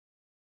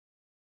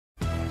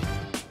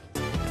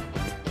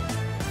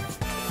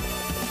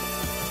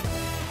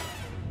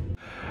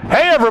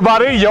Hey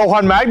everybody,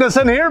 Johan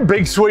Magnusson here,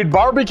 Big Swede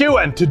Barbecue,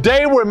 and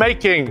today we're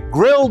making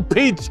grilled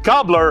peach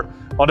cobbler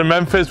on the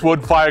Memphis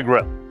Wood Fire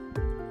Grill.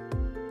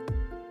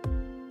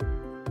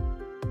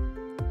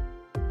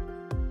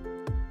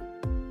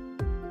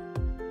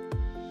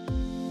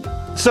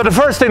 So the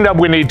first thing that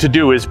we need to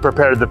do is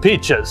prepare the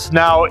peaches.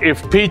 Now,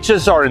 if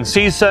peaches are in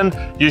season,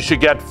 you should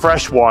get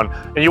fresh one.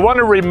 And you want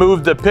to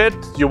remove the pit,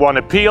 you want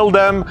to peel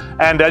them,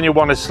 and then you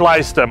want to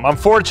slice them.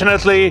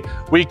 Unfortunately,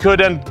 we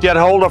couldn't get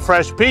hold of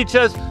fresh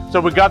peaches,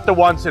 so we got the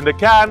ones in the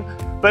can,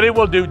 but it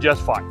will do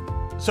just fine.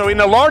 So in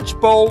a large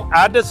bowl,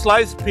 add the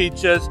sliced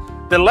peaches,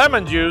 the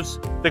lemon juice,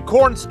 the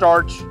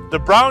cornstarch, the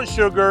brown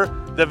sugar,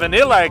 the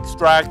vanilla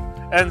extract,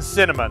 and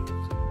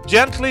cinnamon.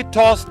 Gently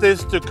toss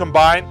this to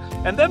combine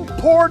and then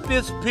pour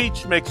this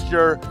peach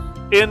mixture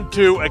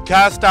into a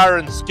cast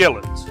iron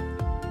skillet.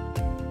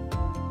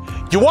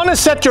 You want to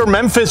set your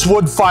Memphis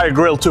Wood Fire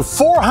Grill to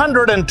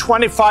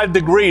 425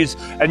 degrees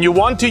and you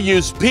want to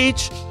use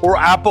peach or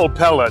apple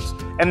pellets.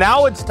 And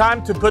now it's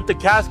time to put the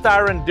cast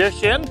iron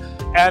dish in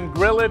and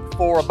grill it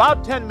for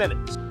about 10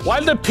 minutes.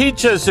 While the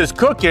peaches is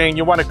cooking,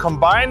 you want to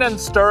combine and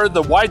stir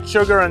the white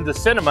sugar and the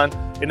cinnamon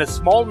in a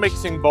small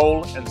mixing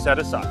bowl and set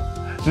aside.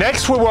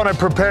 Next, we want to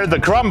prepare the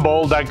crumb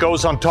bowl that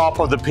goes on top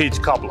of the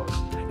peach cobbler.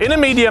 In a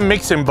medium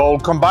mixing bowl,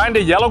 combine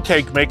the yellow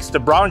cake mix, the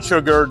brown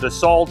sugar, the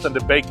salt, and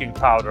the baking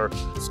powder.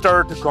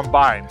 Stir to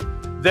combine.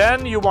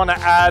 Then you want to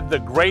add the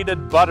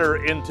grated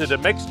butter into the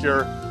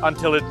mixture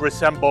until it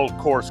resembles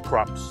coarse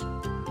crumbs.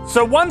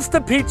 So once the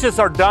peaches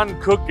are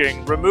done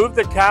cooking, remove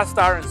the cast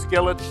iron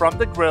skillet from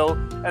the grill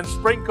and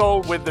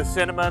sprinkle with the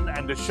cinnamon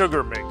and the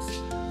sugar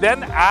mix.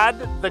 Then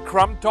add the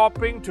crumb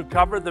topping to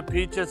cover the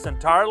peaches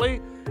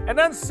entirely, and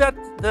then set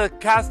the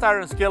cast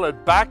iron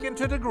skillet back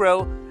into the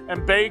grill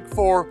and bake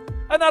for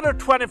another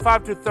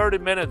 25 to 30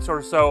 minutes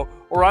or so,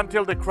 or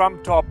until the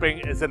crumb topping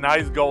is a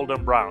nice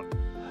golden brown.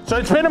 So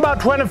it's been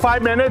about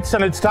 25 minutes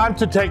and it's time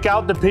to take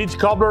out the peach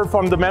cobbler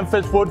from the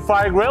Memphis Wood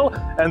Fire Grill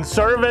and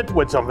serve it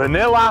with some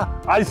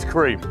vanilla ice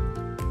cream.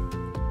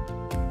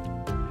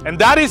 And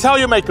that is how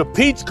you make a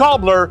peach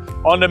cobbler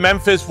on the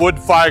Memphis Wood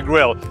Fire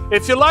Grill.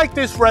 If you like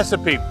this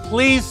recipe,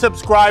 please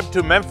subscribe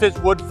to Memphis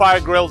Wood Fire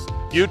Grill's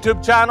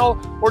YouTube channel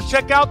or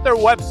check out their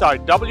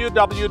website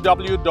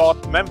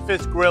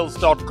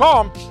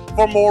www.memphisgrills.com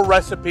for more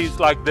recipes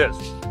like this.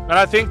 And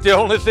I think the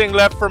only thing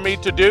left for me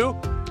to do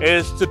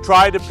is to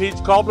try the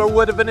peach cobbler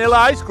with a vanilla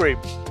ice cream.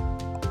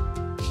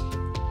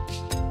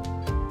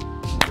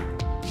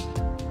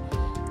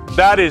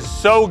 That is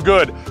so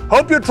good.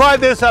 Hope you try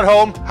this at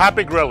home.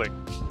 Happy grilling.